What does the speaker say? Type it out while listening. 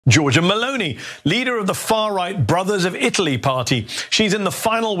Giorgia Meloni, leader of the far-right Brothers of Italy party. She's in the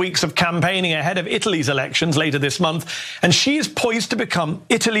final weeks of campaigning ahead of Italy's elections later this month, and she is poised to become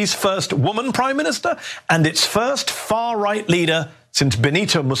Italy's first woman prime minister and its first far-right leader since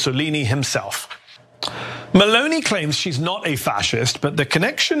Benito Mussolini himself. Meloni claims she's not a fascist, but the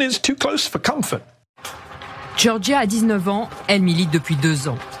connection is too close for comfort. Giorgia a 19 ans, elle milite depuis 2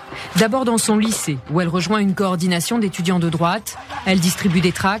 ans. D'abord dans son lycée, où elle rejoint une coordination d'étudiants de droite. Elle distribue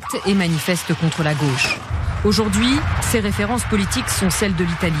des tracts et manifeste contre la gauche. Aujourd'hui, ses références politiques sont celles de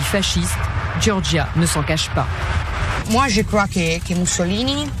l'Italie fasciste. Giorgia ne s'en cache pas. Moi, je crois que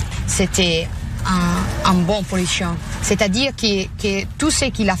Mussolini, c'était un bon politicien. C'est-à-dire que tout ce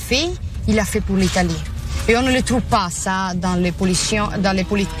qu'il a fait pour l'Italie. Et on ne le trouve pas, ça, dans les politiciens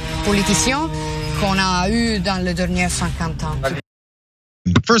qu'on a eu dans les derniers 50 ans.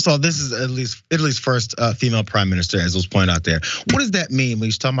 First of all, this is Italy's first female prime minister, as was pointed out there. What does that mean when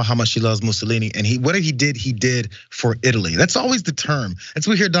he's talking about how much she loves Mussolini and what he did for Italy? That's always the term. That's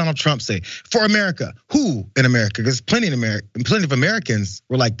what we hear Donald Trump say. For America, who in America? Because plenty of Americans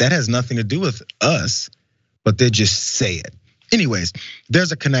were like, that has nothing to do with us, but they just say it. Anyways,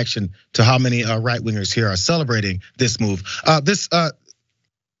 there's a connection to how many right-wingers here are celebrating this move.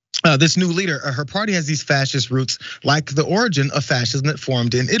 This new leader, her party has these fascist roots, like the origin of fascism that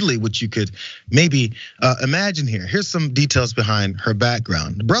formed in Italy, which you could maybe imagine here. Here's some details behind her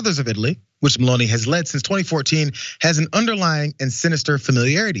background. The Brothers of Italy, which Meloni has led since 2014, has an underlying and sinister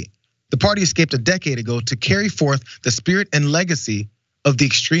familiarity. The party escaped a decade ago to carry forth the spirit and legacy of the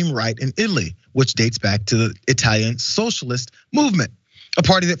extreme right in Italy, which dates back to the Italian socialist movement, a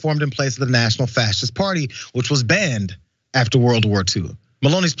party that formed in place of the National Fascist Party, which was banned after World War II.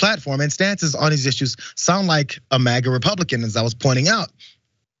 Meloni's platform and stances on these issues sound like a MAGA Republican, as I was pointing out.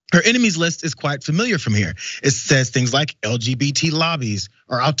 Her enemies list is quite familiar from here. It says things like LGBT lobbies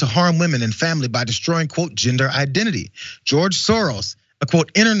are out to harm women and family by destroying, quote, gender identity. George Soros, a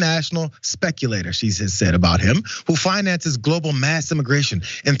quote, international speculator, she has said about him, who finances global mass immigration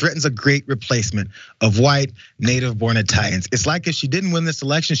and threatens a great replacement of white native-born Italians. It's like if she didn't win this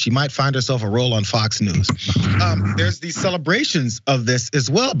election, she might find herself a role on Fox News. There's these celebrations of this as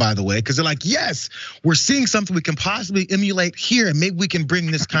well, by the way, because they're like, yes, we're seeing something we can possibly emulate here, and maybe we can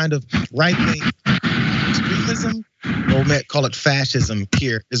bring this kind of right-wing extremism, or we might call it fascism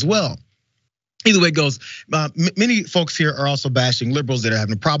here as well. Either way it goes, many folks here are also bashing liberals that are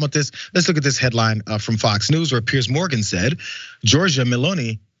having a problem with this. Let's look at this headline from Fox News where Piers Morgan said, Giorgia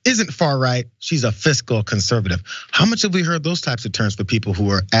Meloni isn't far right, she's a fiscal conservative. How much have we heard those types of terms for people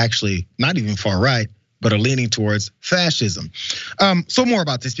who are actually not even far right, but are leaning towards fascism? So more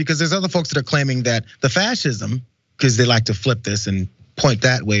about this, because there's other folks that are claiming that the fascism, because they like to flip this and point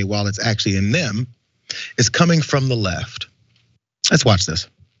that way while it's actually in them, is coming from the left. Let's watch this.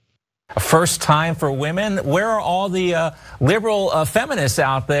 A first time for women. Where are all the liberal feminists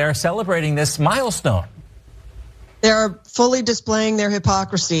out there celebrating this milestone? They're fully displaying their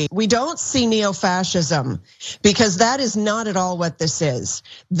hypocrisy. We don't see neo-fascism because that is not at all what this is.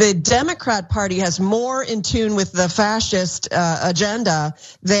 The Democrat Party has more in tune with the fascist agenda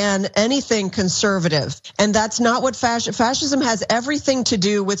than anything conservative. And that's not what fascism has everything to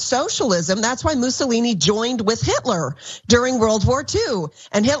do with socialism. That's why Mussolini joined with Hitler during World War II.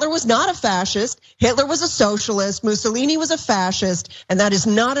 And Hitler was not a fascist. Hitler was a socialist. Mussolini was a fascist. And that is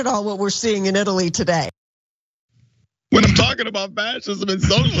not at all what we're seeing in Italy today. When I'm talking about fascism and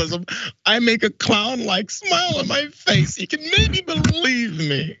socialism, I make a clown-like smile on my face. You can maybe believe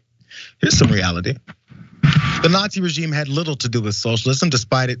me. Here's some reality. The Nazi regime had little to do with socialism,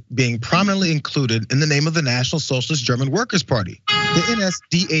 despite it being prominently included in the name of the National Socialist German Workers' Party. The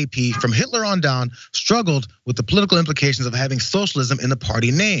NSDAP, from Hitler on down, struggled with the political implications of having socialism in the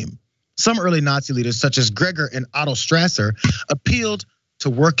party name. Some early Nazi leaders, such as Gregor and Otto Strasser, appealed to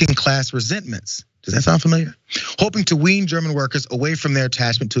working class resentments. Does that sound familiar? Hoping to wean German workers away from their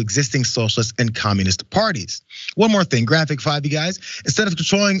attachment to existing socialist and communist parties. One more thing, graphic 5, you guys. Instead of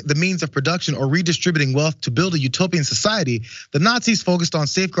controlling the means of production or redistributing wealth to build a utopian society, the Nazis focused on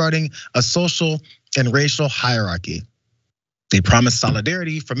safeguarding a social and racial hierarchy. They promised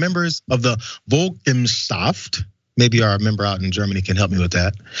solidarity for members of the Volksgemeinschaft. Maybe our member out in Germany can help me with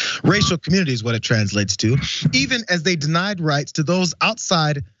that. Racial community is what it translates to, even as they denied rights to those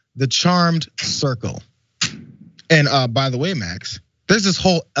outside the charmed circle. And by the way, Max, there's this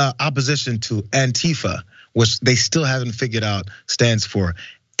whole opposition to Antifa, which they still haven't figured out stands for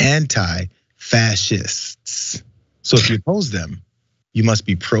anti-fascists. So if you oppose them, you must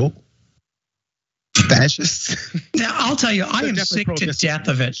be pro fascists? Now, I'll tell you, I am sick to death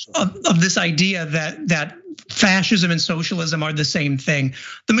of it, of this idea that fascism and socialism are the same thing.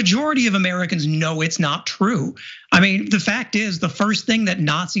 The majority of Americans know it's not true. I mean, the fact is, the first thing that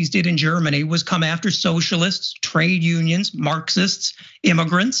Nazis did in Germany was come after socialists, trade unions, Marxists,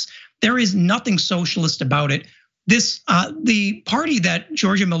 immigrants. There is nothing socialist about it. The party that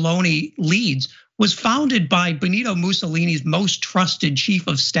Giorgia Meloni leads was founded by Benito Mussolini's most trusted chief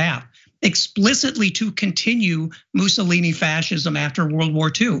of staff, explicitly to continue Mussolini fascism after World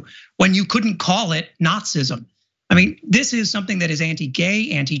War II, when you couldn't call it Nazism. I mean, this is something that is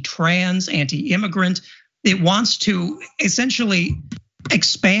anti-gay, anti-trans, anti-immigrant. It wants to essentially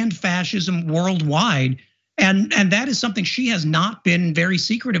expand fascism worldwide. And that is something she has not been very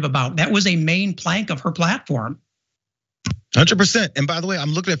secretive about. That was a main plank of her platform. 100%. And by the way,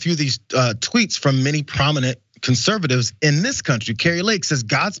 I'm looking at a few of these tweets from many prominent conservatives in this country. Carrie Lake says,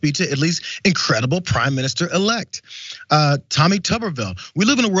 Godspeed to Italy's incredible prime minister-elect. Tommy Tuberville, we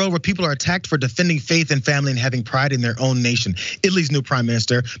live in a world where people are attacked for defending faith and family and having pride in their own nation. Italy's new prime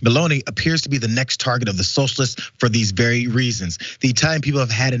minister, Meloni, appears to be the next target of the socialists for these very reasons. The Italian people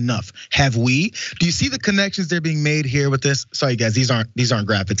have had enough. Have we? Do you see the connections they're being made here with this? Sorry, guys, these aren't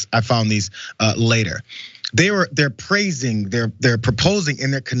graphics. I found these later. They're praising, they're proposing,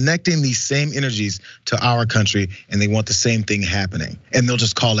 and they're connecting these same energies to our country, and they want the same thing happening. And they'll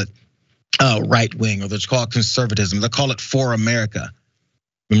just call it right wing, or they'll just call it conservatism. They'll call it for America,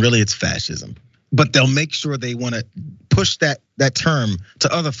 when really it's fascism. But they'll make sure they want to push that term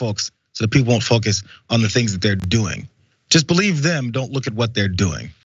to other folks so that people won't focus on the things that they're doing. Just believe them, don't look at what they're doing.